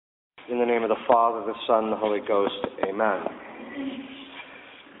In the name of the Father, the Son, and the Holy Ghost. Amen.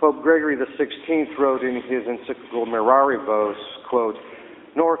 Pope Gregory XVI wrote in his encyclical Miraribus, quote,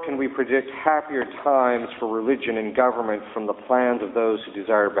 "Nor can we predict happier times for religion and government from the plans of those who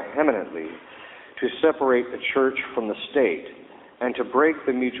desire vehemently to separate the Church from the state and to break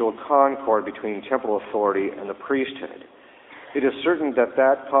the mutual concord between temporal authority and the priesthood. It is certain that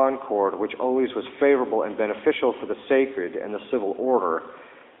that concord, which always was favorable and beneficial for the sacred and the civil order,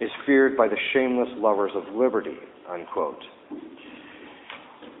 is feared by the shameless lovers of liberty," unquote.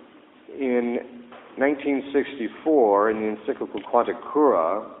 In 1964, in the encyclical Quanta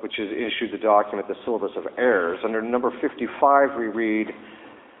Cura, which is issued the document The Syllabus of Errors, under number 55 we read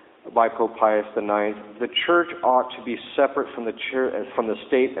by Pope Pius IX, "The Church ought to be separate from the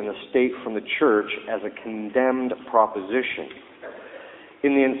state and the state from the Church as a condemned proposition."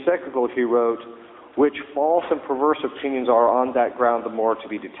 In the encyclical he wrote, "Which false and perverse opinions are on that ground the more to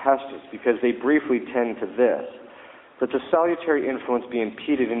be detested, because they briefly tend to this, that the salutary influence be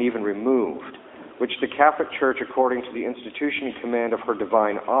impeded and even removed, which the Catholic Church, according to the institution and command of her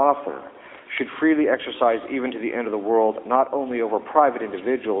divine author, should freely exercise even to the end of the world, not only over private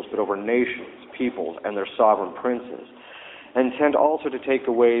individuals, but over nations, peoples, and their sovereign princes, and tend also to take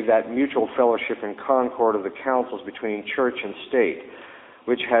away that mutual fellowship and concord of the councils between Church and state,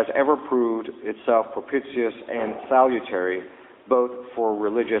 which has ever proved itself propitious and salutary, both for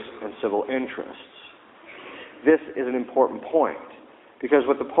religious and civil interests." This is an important point, because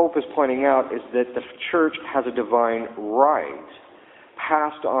what the Pope is pointing out is that the Church has a divine right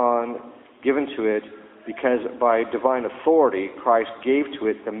passed on, given to it, because by divine authority, Christ gave to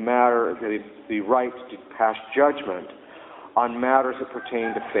it the right to pass judgment on matters that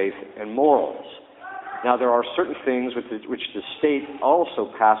pertain to faith and morals. Now, there are certain things which the state also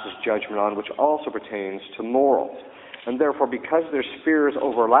passes judgment on, which also pertains to morals. And therefore, because their spheres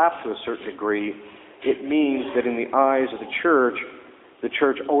overlap to a certain degree, it means that in the eyes of the Church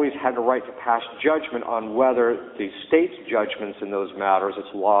always had the right to pass judgment on whether the state's judgments in those matters,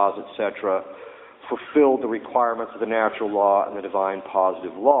 its laws, etc., fulfilled the requirements of the natural law and the divine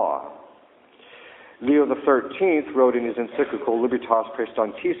positive law. Leo XIII wrote in his encyclical Libertas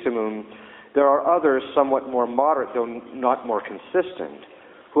Praestantissimum, "There are others, somewhat more moderate, though not more consistent,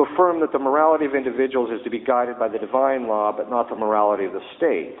 who affirm that the morality of individuals is to be guided by the divine law, but not the morality of the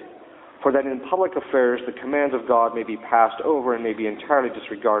state. For that in public affairs the commands of God may be passed over and may be entirely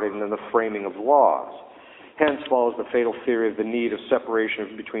disregarded in the framing of laws. Hence follows the fatal theory of the need of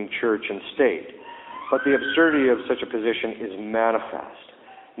separation between church and state. But the absurdity of such a position is manifest.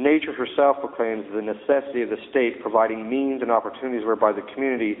 Nature herself proclaims the necessity of the state providing means and opportunities whereby the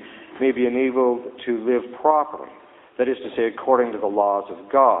community may be enabled to live properly, that is to say, according to the laws of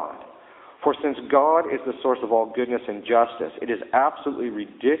God. For since God is the source of all goodness and justice, it is absolutely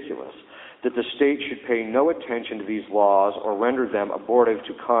ridiculous that the state should pay no attention to these laws or render them abortive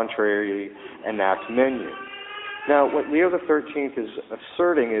to contrary enact menu." Now, what Leo XIII is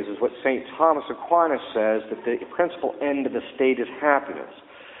asserting is what St. Thomas Aquinas says, that the principal end of the state is happiness.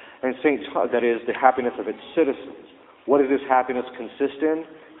 And that is the happiness of its citizens. What does this happiness consist in?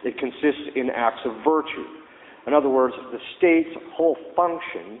 It consists in acts of virtue. In other words, the state's whole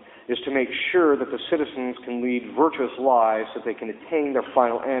function is to make sure that the citizens can lead virtuous lives so that they can attain their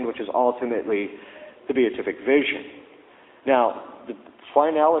final end, which is ultimately the beatific vision. Now, the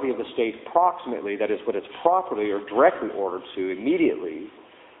finality of the state proximately, that is what it's properly or directly ordered to immediately,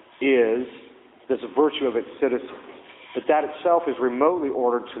 is this virtue of its citizens. But that itself is remotely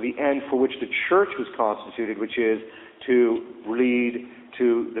ordered to the end for which the Church was constituted, which is to lead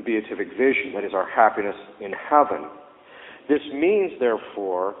to the beatific vision, that is our happiness in heaven. This means,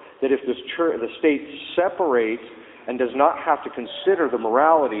 therefore, that if the state separates and does not have to consider the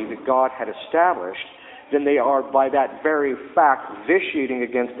morality that God had established, then they are, by that very fact, vitiating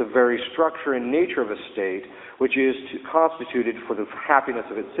against the very structure and nature of a state, which is constituted for the happiness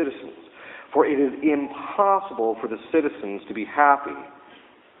of its citizens. For it is impossible for the citizens to be happy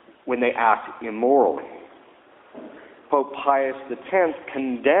when they act immorally. Pope Pius X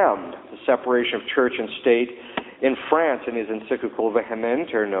condemned the separation of church and state in France in his encyclical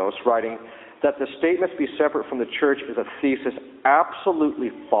Vehementer Nos, writing that the state must be separate from the church is a thesis absolutely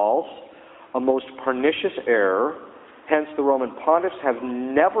false, a most pernicious error. Hence the Roman pontiffs have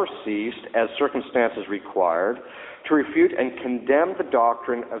never ceased, as circumstances required, to refute and condemn the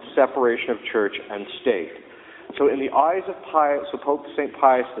doctrine of separation of church and state. So in the eyes of Pope St.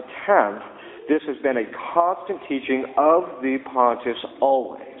 Pius X, this has been a constant teaching of the pontiffs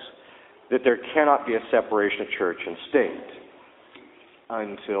always, that there cannot be a separation of church and state,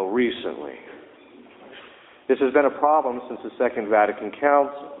 until recently. This has been a problem since the Second Vatican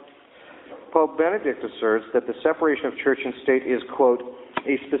Council. Pope Benedict asserts that the separation of church and state is, quote,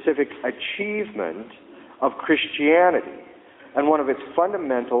 a specific achievement of Christianity and one of its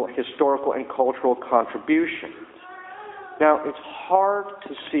fundamental historical and cultural contributions. Now, it's hard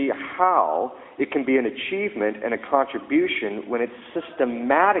to see how it can be an achievement and a contribution when it's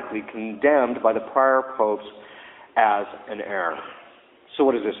systematically condemned by the prior popes as an error. So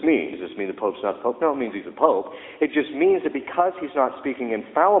what does this mean? Does this mean the Pope's not the Pope? No, it means he's a Pope. It just means that because he's not speaking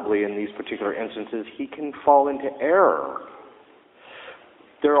infallibly in these particular instances, he can fall into error.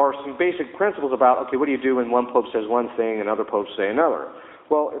 There are some basic principles about, okay, what do you do when one Pope says one thing and other popes say another?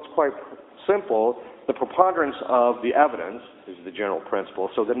 Well, it's quite simple. The preponderance of the evidence is the general principle.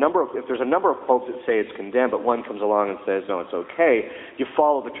 So if there's a number of popes that say it's condemned, but one comes along and says, no, it's okay, you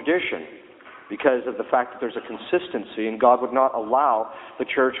follow the tradition because of the fact that there's a consistency, and God would not allow the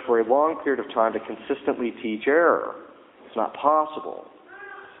church for a long period of time to consistently teach error. It's not possible.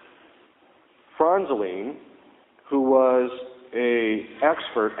 Franzeline, who was an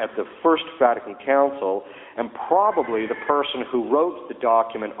expert at the First Vatican Council and probably the person who wrote the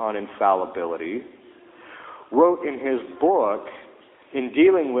document on infallibility, wrote in his book in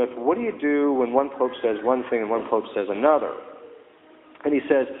dealing with what do you do when one pope says one thing and one pope says another. And he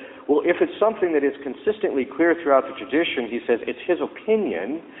says, well, if it's something that is consistently clear throughout the tradition, he says it's his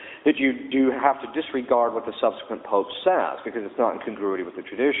opinion that you do have to disregard what the subsequent pope says because it's not in congruity with the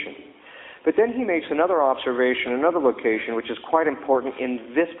tradition. But then he makes another observation, another location, which is quite important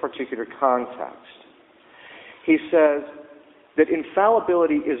in this particular context. He says that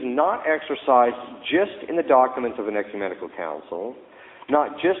infallibility is not exercised just in the documents of an ecumenical council,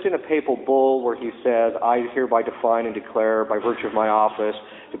 not just in a papal bull where he says, I hereby define and declare by virtue of my office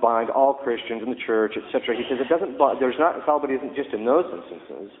to bind all Christians in the church, etc. He says infallibility isn't just in those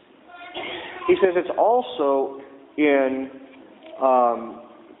instances. He says it's also in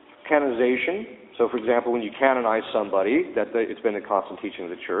canonization. So, for example, when you canonize somebody, it's been the constant teaching of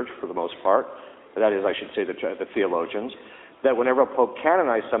the church for the most part. That is, I should say, the theologians, that whenever a pope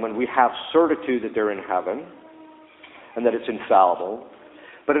canonizes someone, we have certitude that they're in heaven and that it's infallible.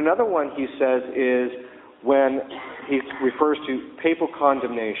 But another one he says is when he refers to papal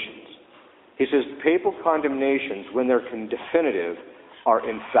condemnations. He says papal condemnations, when they're definitive, are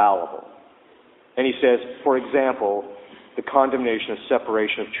infallible. And he says, for example, the condemnation of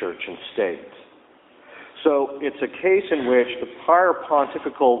separation of church and state. So it's a case in which the prior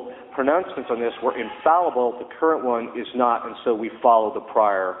pontifical pronouncements on this were infallible, the current one is not, and so we follow the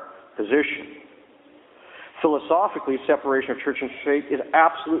prior position. Philosophically, separation of church and state is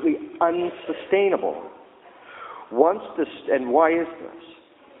absolutely unsustainable. And why is this?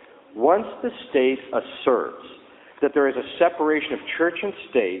 Once the state asserts that there is a separation of church and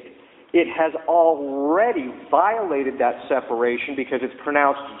state, it has already violated that separation because it's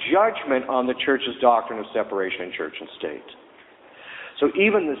pronounced judgment on the church's doctrine of separation in church and state. So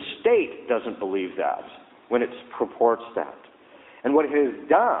even the state doesn't believe that when it purports that. And what it has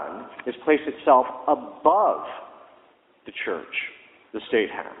done is placed itself above the church, the state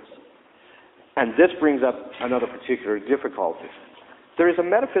has. And this brings up another particular difficulty. There is a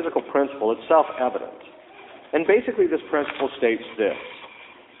metaphysical principle, it's self-evident. And basically this principle states this.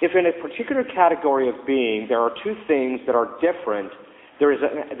 If in a particular category of being there are two things that are different, there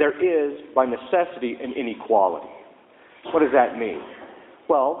is by necessity an inequality. What does that mean?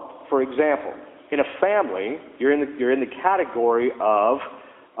 Well, for example, in a family, you're in the category of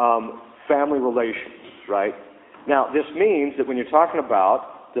family relations, right? Now, this means that when you're talking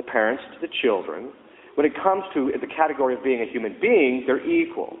about the parents to the children, when it comes to the category of being a human being, they're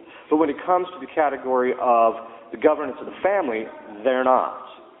equal. But when it comes to the category of the governance of the family, they're not.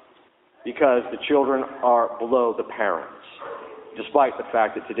 Because the children are below the parents, despite the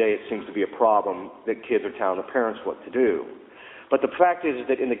fact that today it seems to be a problem that kids are telling the parents what to do. But the fact is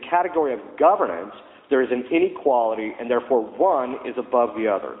that in the category of governance, there is an inequality, and therefore one is above the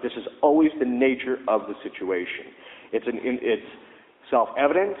other. This is always the nature of the situation. It's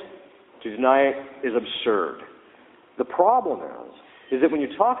self-evident. To deny it is absurd. The problem is that when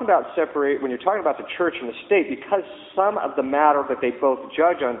you're talking about the church and the state, because some of the matter that they both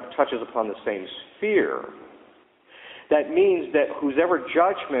judge on touches upon the same sphere, that means that whosever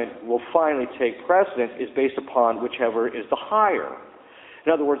judgment will finally take precedence is based upon whichever is the higher.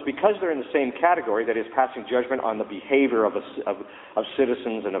 In other words, because they're in the same category, that is passing judgment on the behavior of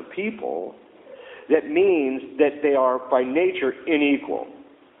citizens and of people, that means that they are by nature unequal.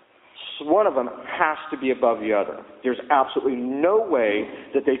 One of them has to be above the other. There's absolutely no way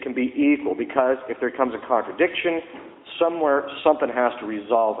that they can be equal, because if there comes a contradiction, somewhere something has to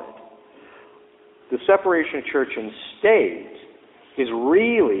resolve it. The separation of church and state is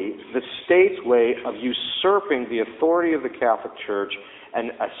really the state's way of usurping the authority of the Catholic Church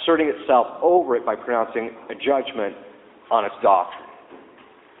and asserting itself over it by pronouncing a judgment on its doctrine,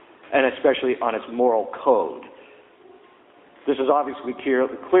 and especially on its moral code. This is obviously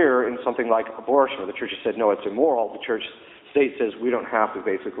clear in something like abortion, where the Church has said, no, it's immoral. The Church state says we don't have to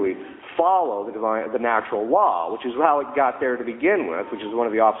basically follow the natural law, which is how it got there to begin with, which is one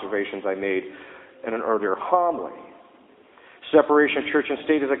of the observations I made in an earlier homily. Separation of church and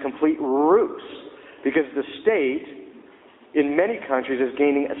state is a complete ruse, because the state, in many countries, is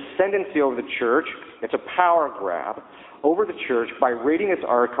gaining ascendancy over the church. It's a power grab over the church by raiding its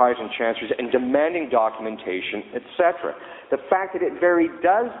archives and chanceries and demanding documentation, etc. The fact that it very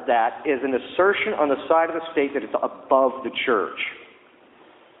does that is an assertion on the side of the state that it's above the church.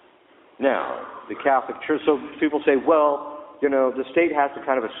 Now, the Catholic Church, so people say, well, you know, the state has to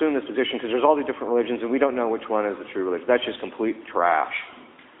kind of assume this position because there's all these different religions and we don't know which one is the true religion. That's just complete trash.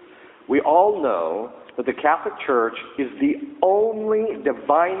 We all know that the Catholic Church is the only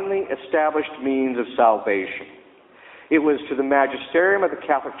divinely established means of salvation. It was to the magisterium of the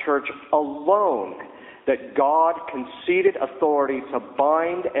Catholic Church alone that God conceded authority to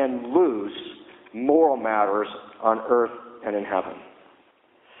bind and loose moral matters on earth and in heaven.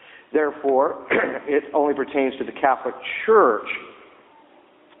 Therefore, it only pertains to the Catholic Church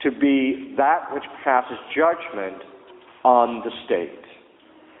to be that which passes judgment on the state.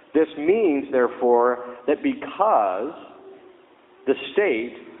 This means, therefore, that because the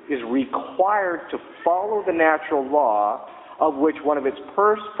state is required to follow the natural law, of which one of its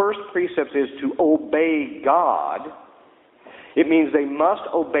first precepts is to obey God, it means they must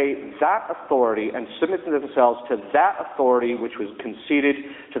obey that authority and submit themselves to that authority which was conceded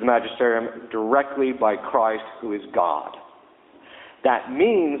to the magisterium directly by Christ, who is God. That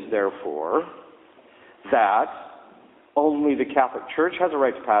means, therefore, that only the Catholic Church has a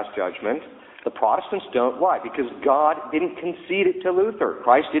right to pass judgment. The Protestants don't. Why? Because God didn't concede it to Luther.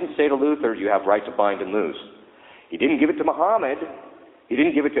 Christ didn't say to Luther, you have right to bind and loose. He didn't give it to Muhammad. He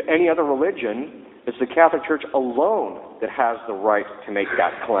didn't give it to any other religion. It's the Catholic Church alone that has the right to make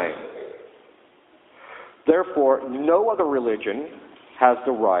that claim. Therefore, no other religion has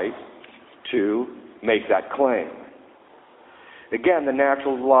the right to make that claim. Again, the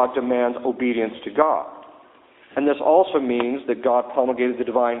natural law demands obedience to God. And this also means that God promulgated the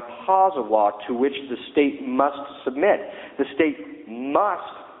divine positive law to which the state must submit. The state must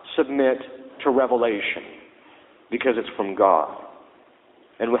submit to revelation because it's from God.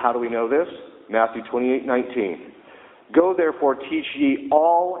 And how do we know this? Matthew 28:19. Go therefore, teach ye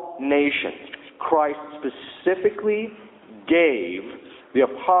all nations. Christ specifically gave the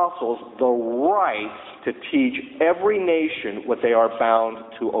apostles the right to teach every nation what they are bound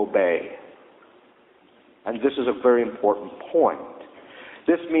to obey. And this is a very important point.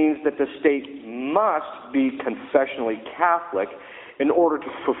 This means that the state must be confessionally Catholic in order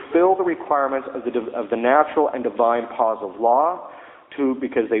to fulfill the requirements of the natural and divine positive law,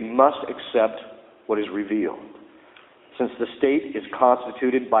 because they must accept what is revealed. Since the state is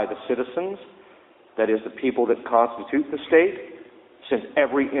constituted by the citizens, that is, the people that constitute the state, since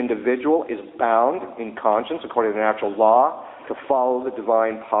every individual is bound in conscience, according to the natural law, to follow the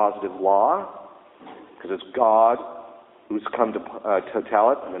divine positive law, because it's God who's come to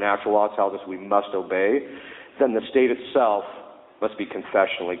tell it, and the natural law tells us we must obey, then the state itself must be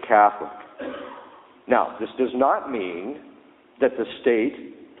confessionally Catholic. Now, this does not mean that the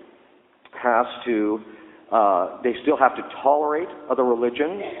state has to, they still have to tolerate other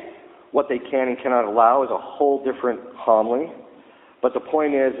religions. What they can and cannot allow is a whole different homily. But the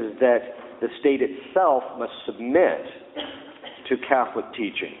point is that the state itself must submit to Catholic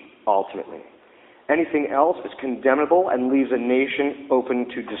teaching, ultimately. Anything else is condemnable and leaves a nation open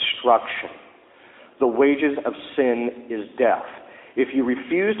to destruction. The wages of sin is death. If you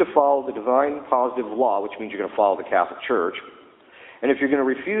refuse to follow the divine positive law, which means you're going to follow the Catholic Church, and if you're going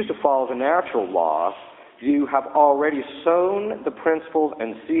to refuse to follow the natural law, you have already sown the principles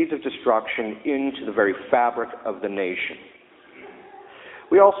and seeds of destruction into the very fabric of the nation.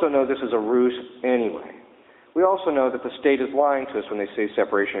 We also know this is a ruse anyway. We also know that the state is lying to us when they say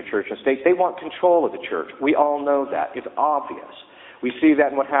separation of church and state. They want control of the church. We all know that. It's obvious. We see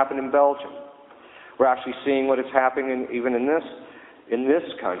that in what happened in Belgium. We're actually seeing what is happening even in this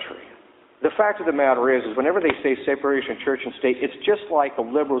country. The fact of the matter is whenever they say separation of church and state, it's just like the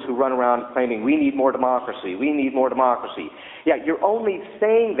liberals who run around claiming we need more democracy, we need more democracy. Yeah, you're only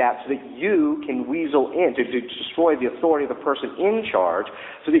saying that so that you can weasel in, to destroy the authority of the person in charge,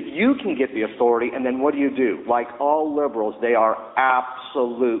 so that you can get the authority, and then what do? Like all liberals, they are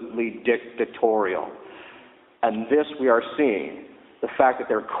absolutely dictatorial. And this we are seeing the fact that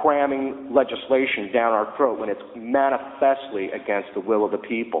they're cramming legislation down our throat when it's manifestly against the will of the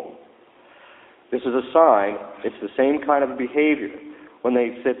people. This is a sign. It's the same kind of behavior when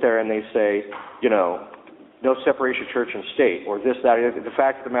they sit there and they say, no separation of church and state, or this, that, or the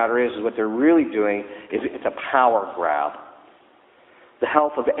fact of the matter is what they're really doing is it's a power grab. The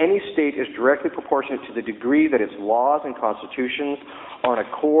health of any state is directly proportionate to the degree that its laws and constitutions are in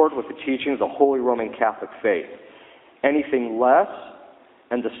accord with the teachings of the Holy Roman Catholic faith. Anything less,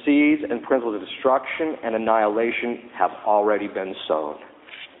 and the seeds and principles of destruction and annihilation have already been sown.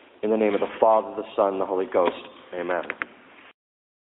 In the name of the Father, the Son, and the Holy Ghost. Amen.